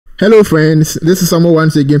Hello friends, this is Samuel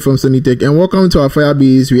once again from Sony Tech and welcome to our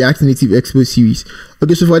Firebase React Native Expo series.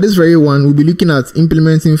 Okay, so for this very one, we'll be looking at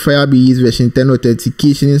implementing Firebase version 10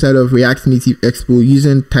 authentication inside of React Native Expo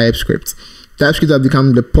using TypeScript. TypeScript has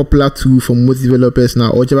become the popular tool for most developers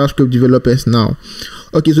now, or JavaScript developers now.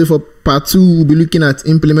 Okay, so for part 2, we'll be looking at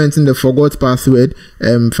implementing the forgot password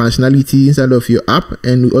functionality inside of your app,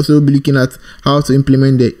 and we'll also be looking at how to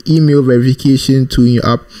implement the email verification tool in your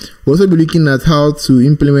app. We'll also be looking at how to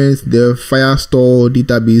implement the Firestore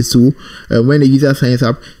database. So when the user signs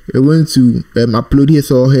up, you're going to upload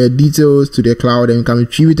his or her details to the cloud and you can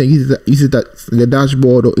retrieve it and use it at the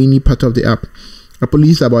dashboard or any part of the app.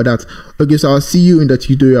 Apologies about that. Okay, so I'll see you in the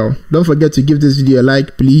tutorial. Don't forget to give this video a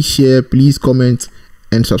like, please share, please comment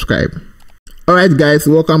and subscribe. Alright guys,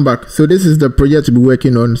 welcome back. So this is the project to be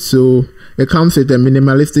working on. So it comes with a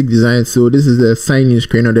minimalistic design. So this is the sign-in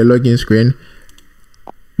screen or the login screen.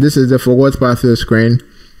 This is the forgot password screen,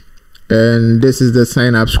 and this is the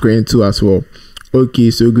sign up screen too as well. Okay,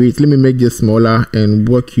 so great. Let me make this smaller and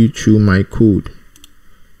walk you through my code.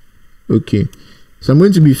 Okay, so I'm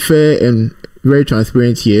going to be fair and very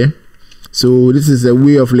transparent here. So this is a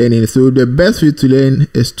way of learning. So the best way to learn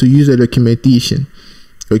is to use the documentation.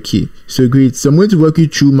 Okay, so great. So I'm going to walk you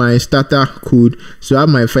through my starter code. So I have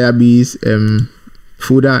my Firebase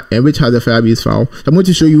folder, and which has a Firebase file. So I'm going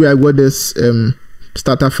to show you where I got this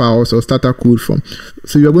starter files or starter code from.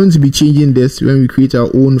 So we are going to be changing this when we create our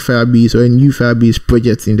own Firebase or a new Firebase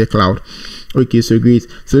project in the cloud. Okay, so great.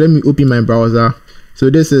 So let me open my browser. So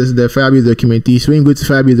this is the Firebase documentation. When you go to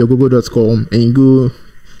firebase.google.com and you go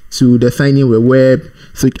to the sign in with web,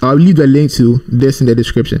 so I'll leave the link to this in the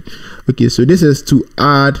description. Okay, so this is to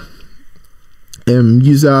add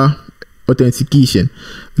user authentication.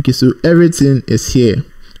 Okay, so everything is here.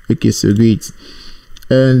 Okay, so great.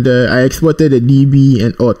 And I exported the DB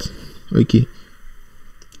and auth. Okay,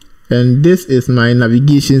 and this is my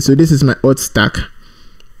navigation. So this is my auth stack.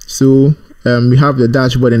 So we have the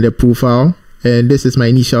dashboard and the profile, and this is my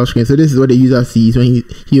initial screen. So this is what the user sees when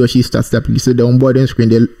he or she starts the application. So the onboarding screen,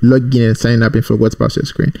 the login and sign up and forgot password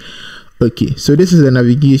screen. Okay, so this is the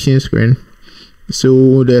navigation screen.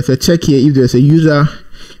 So there's a check here if there's a user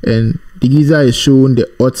and the user is shown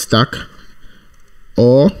the auth stack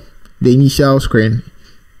or the initial screen.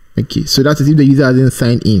 Okay, so that is if the user hasn't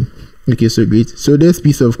signed in. Okay, so great. So this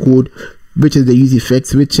piece of code, which is the use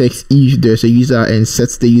effects, which checks if there's a user and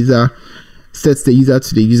sets the user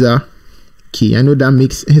to the user. Okay, I know that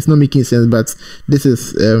it's not making sense, but this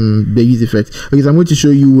is the use effect. Okay, so I'm going to show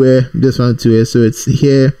you where this one to is. So it's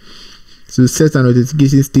here. So set an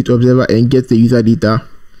authentication state observer and get the user data.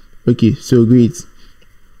 Okay, so great.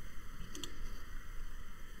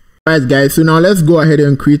 Alright guys, so now let's go ahead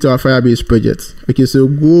and create our Firebase project. Okay, so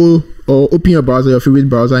go or open your browser, your favorite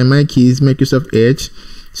browser, in my case Microsoft Edge.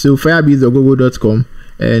 So firebase.google.com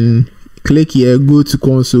and click here, go to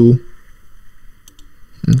console.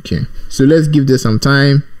 Okay, so let's give this some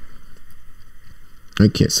time.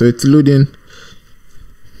 Okay, so it's loading.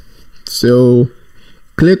 So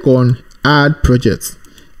click on add project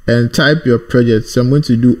and type your project. So I'm going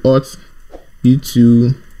to do auth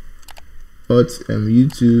u2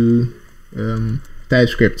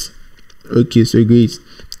 TypeScript. Okay, so great. So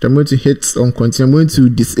I'm going to hit on continue. I'm going to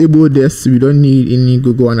disable this. We don't need any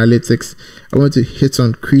Google Analytics. I want to hit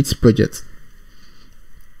on create project.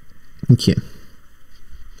 Okay,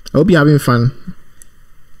 I hope you're having fun.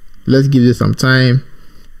 Let's give this some time.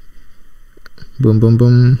 Boom, boom,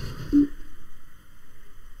 boom.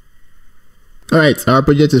 All right, our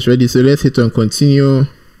project is ready. So let's hit on continue.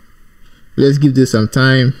 Let's give this some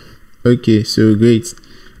time. Okay, so great.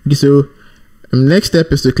 Okay, so next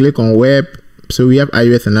step is to click on web. So we have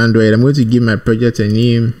iOS and Android. I'm going to give my project a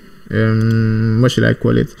name. What should I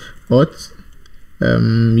call it? Auth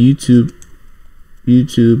YouTube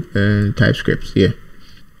and TypeScript. Yeah.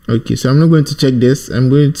 Okay, so I'm not going to check this. I'm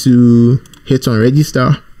going to hit on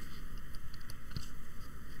register.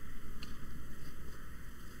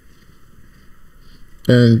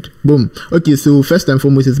 And boom. Okay, so first and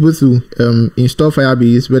foremost, it's supposed to install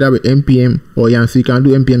Firebase, whether with npm or yarn. So you can do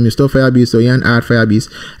npm install Firebase or yarn add Firebase.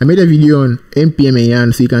 I made a video on npm and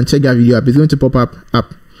yarn, so you can check that video up. It's going to pop up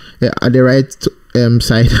at the right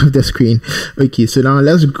side of the screen. Okay, so now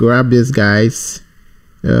let's grab this, guys.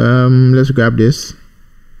 Let's grab this.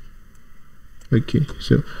 Okay,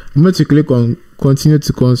 so I'm going to click on continue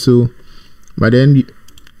to console, but then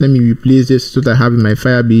let me replace this so that I have in my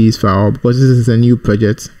Firebase file because this is a new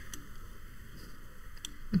project.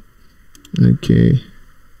 Okay,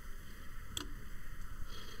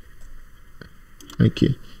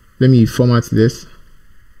 let me format this.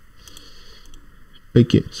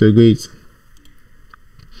 Okay, so great.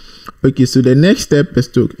 Okay, so the next step is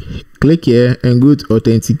to click here and go to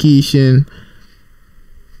authentication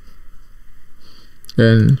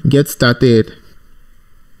and get started.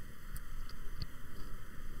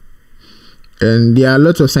 And there are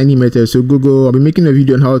lots of sign-in methods. So Google, I'll be making a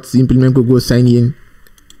video on how to implement Google sign-in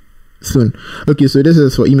soon. Okay, so this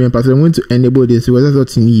is for email and password. I'm going to enable this because that's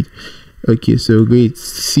what you need. Okay, so great,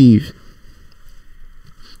 save.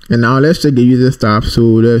 And now let's check the user tab.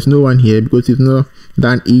 So there's no one here because we've not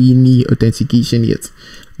done any authentication yet.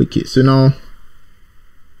 Okay, so now,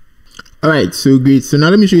 all right, so great. So now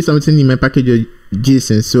let me show you something in my package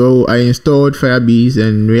JSON. So I installed Firebase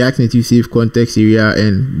and React Native Safe Context Area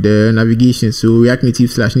and the navigation. So React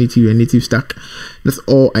Native / native and native stack. That's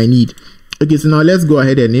all I need. Okay, so now let's go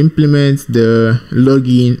ahead and implement the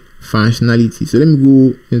login functionality. So let me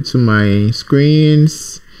go into my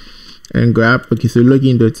screens and grab, okay, so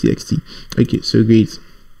login.txt. Okay, so great.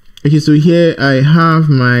 Okay, so here I have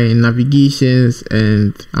my navigations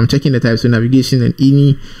and I'm checking the types of navigation and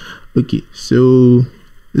any. Okay, so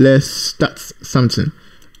let's start something.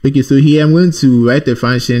 Okay, so here I'm going to write a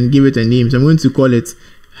function, give it a name. So I'm going to call it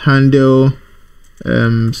handle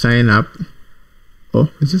sign up. Oh,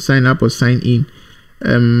 is it sign up or sign in?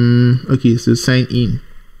 Okay, so sign in.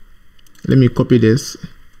 Let me copy this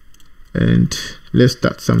and let's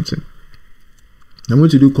start something. I'm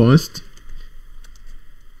going to do const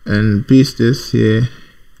and paste this here.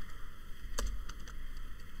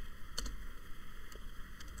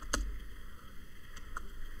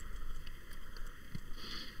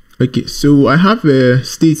 Okay, so I have a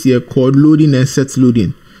state here called loading and set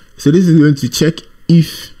loading. So this is going to check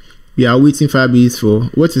if we are waiting Firebase for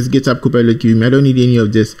what is GitHub Copilot giving me. I don't need any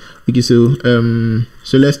of this. Okay, so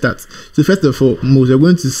let's start. So first of all, we're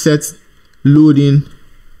going to set loading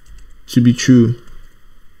to be true.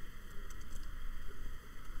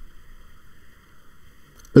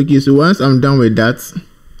 Okay, so once I'm done with that,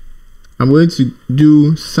 I'm going to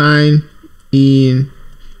do sign in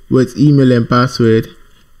with email and password.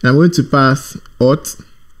 And I'm going to pass auth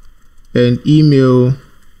and email. I'm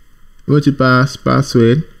going to pass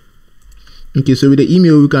password. Okay, so with the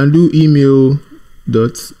email, we can do email.trim.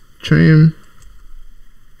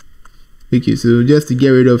 Okay, so just to get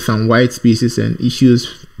rid of some white spaces and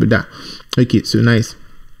issues with that. Okay, so nice.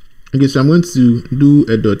 Okay, so I'm going to do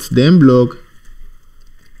a .then blog.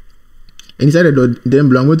 And inside the .then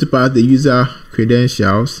blog, I'm going to pass the user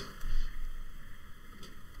credentials.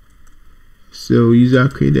 So user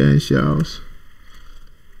credentials.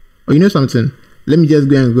 Oh, you know something? Let me just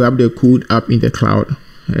go and grab the code up in the cloud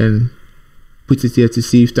and put it here to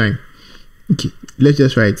save time. Okay, let's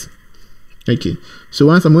just write. Okay, so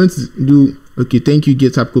once I'm going to do, okay, thank you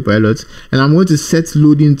GitHub Copilot, and I'm going to set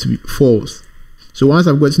loading to be false. So once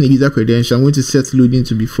I've gotten a user credential, I'm going to set loading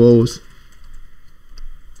to be false.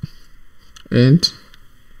 And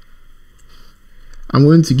I'm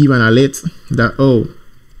going to give an alert that, oh,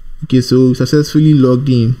 okay, so successfully logged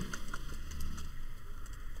in.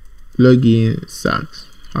 Login sucks.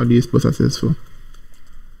 How do you spell successful?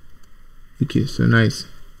 Okay, so nice.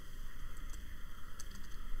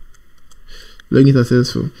 Login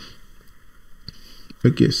successful.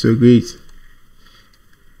 Okay, so great.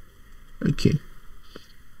 Okay.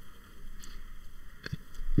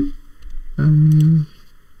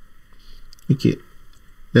 Okay.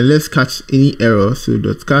 Then let's catch any error. So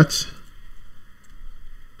dot catch.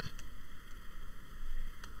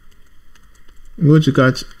 I'm going to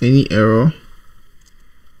catch any error.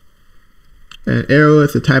 And error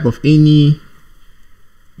is a type of any.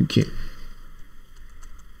 Okay.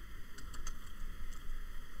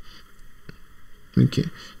 Okay.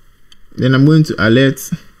 Then I'm going to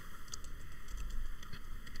alert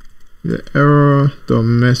the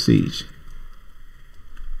error.message.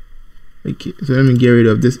 Okay, so let me get rid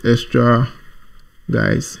of this extra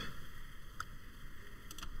guys.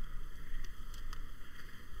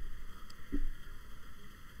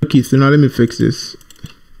 Okay, so now let me fix this.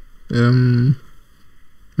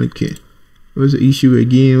 Okay, what's the issue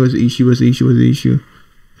again? What's the issue?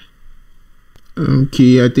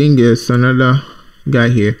 Okay, I think there's another guy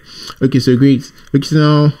here. Okay, so great. Okay, so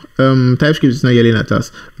now TypeScript is not yelling at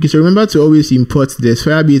us. Okay, so remember to always import this.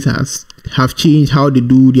 Firebase have changed how they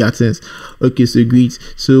do their things. Okay, so great.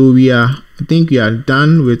 So I think we are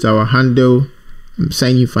done with our handle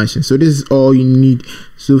sign-in function. So this is all you need.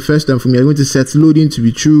 So first time for me, I'm going to set loading to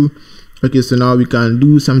be true. Okay, so now we can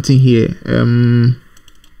do something here.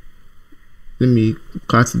 Let me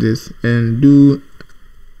cut this and do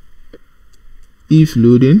if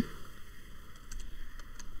loading.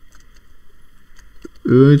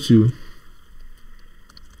 We're going to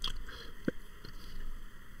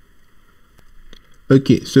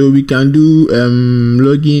Okay, so we can do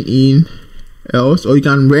logging in else, or you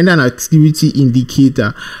can render an activity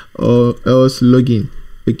indicator or else login.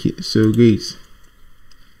 Okay, so great.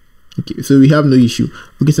 Okay, so we have no issue.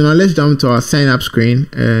 Okay, so now let's jump to our sign up screen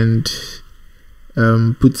and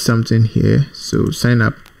put something here. So sign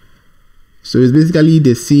up. So it's basically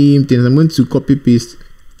the same thing. I'm going to copy paste.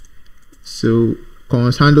 So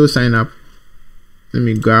const handle sign up. Let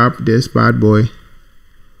me grab this bad boy.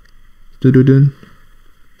 Let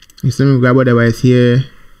me grab whatever is here.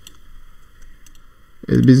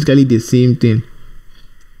 It's basically the same thing.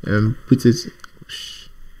 Put it.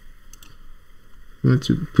 I want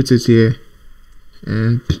to put it here,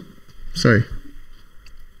 and sorry.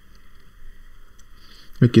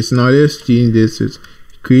 Okay, so now let's change this to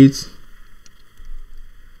create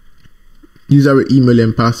user email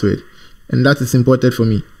and password, and that is imported for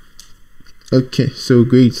me. Okay, so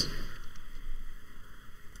great.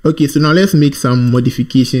 Okay, so now let's make some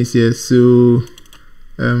modifications here. So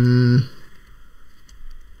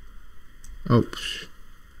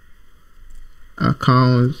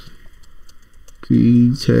account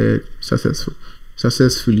created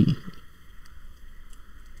successfully.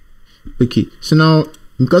 Okay, so now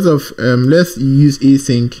because of let's use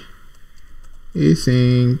async,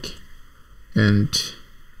 and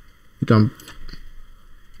we can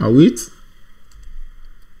await.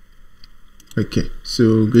 Okay,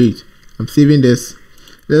 so great. I'm saving this.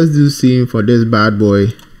 Let's do same for this bad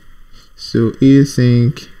boy. So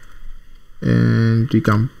async, and we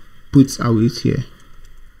can put await here.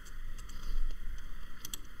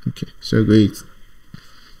 Okay, so great.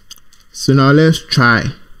 So now let's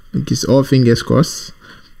try. Okay, so all fingers crossed.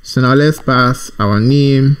 So now let's pass our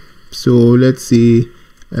name. So let's say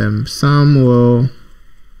Samuel,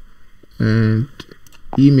 and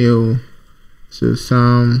email. So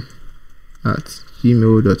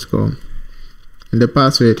sam@gmail.com, and the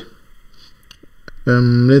password.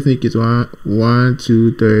 Let's make it 1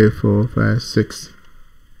 2 3 4 5 6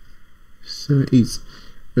 7 8.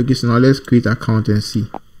 Okay, so now let's create an account and see.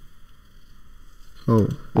 Oh,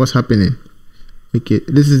 what's happening? Okay,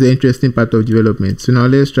 this is the interesting part of development. So now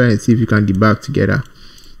let's try and see if we can debug together.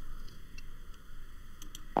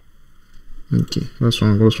 Okay, what's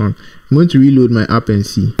wrong? I'm going to reload my app and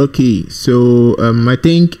see. Okay, so I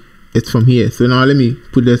think it's from here. So now let me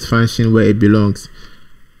put this function where it belongs.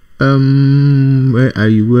 Where are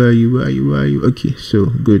you? Okay, so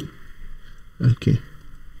good. Okay,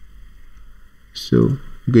 so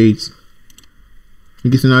great.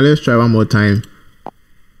 Okay, so now let's try one more time,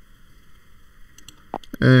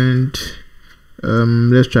 and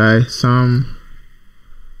let's try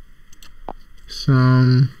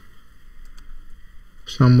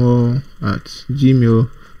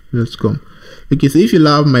Samuel@gmail.com. Okay, so if you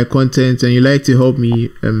love my content and you like to help me,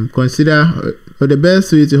 consider or the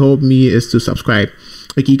best way to help me is to subscribe.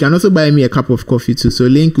 Okay, you can also buy me a cup of coffee too, so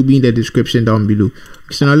link will be in the description down below.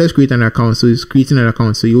 Okay, so now let's create an account. So it's creating an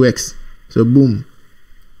account. So UX, so boom.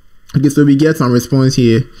 Okay, so we get some response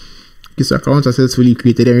here. Okay, so account successfully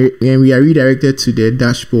created, and we are redirected to the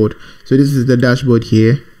dashboard. So this is the dashboard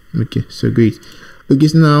here. Okay, so great. Okay,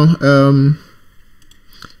 so now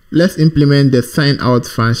let's implement the sign out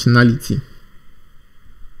functionality.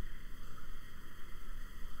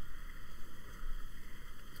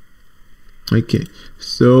 Okay,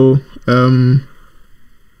 so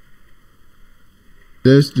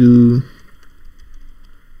let's do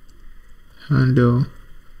handle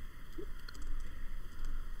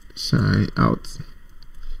sign out.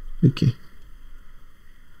 Okay,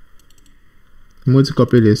 I'm going to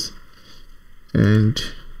copy this, and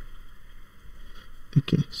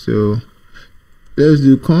okay, so let's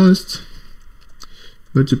do const.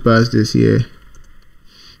 I'm going to pass this here,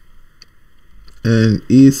 and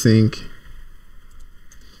async.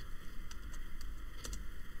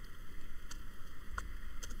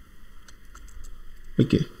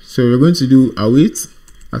 Okay, so we're going to do await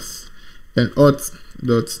as an auth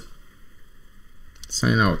dot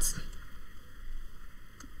sign out,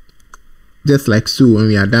 just like so when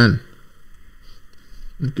we are done.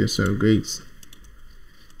 Okay, so great.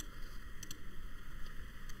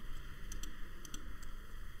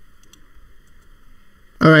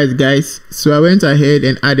 Alright guys, so I went ahead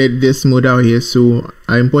and added this modal here. So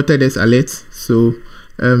I imported this alert. So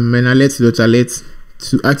an alert.alert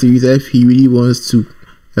to ask the user if he really wants to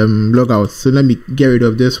log out. So let me get rid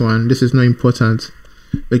of this one. This is not important.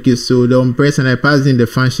 Okay, so the press, and I passed in the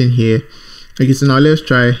function here. Okay, so now let's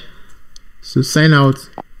try. So sign out.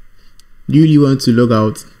 Do you really want to log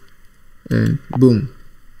out? And boom.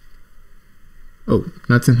 Oh,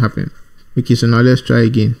 nothing happened. Okay, so now let's try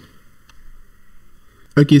again.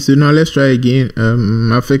 Okay, so now let's try again.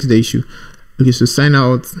 I'll fix the issue. Okay, so sign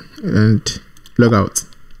out and log out.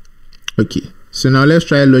 Okay, so now let's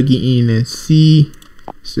try logging in and see.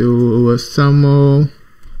 So it was Samuel.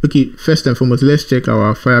 Okay, first and foremost, let's check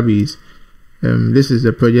our Firebase. This is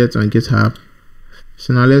the project on GitHub.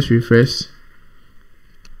 So now let's refresh.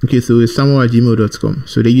 Okay, so it's samuel@gmail.com.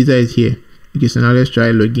 So the user is here. Okay, so now let's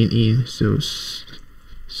try logging in. So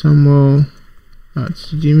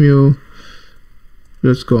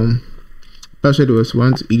samuel@gmail.com. Password was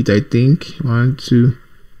 1 to 8, I think. 1 2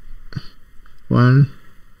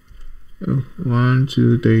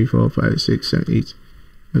 3 4 5 6 7 8.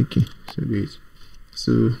 Okay, so great.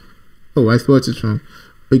 So I spelled it wrong.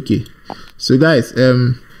 Okay, so guys,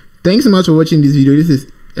 thanks so much for watching this video. This is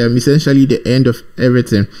essentially the end of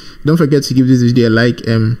everything. Don't forget to give this video a like.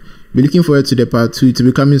 Be looking forward to the part 2 to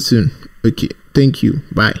be coming soon. Okay, thank you.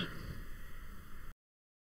 Bye.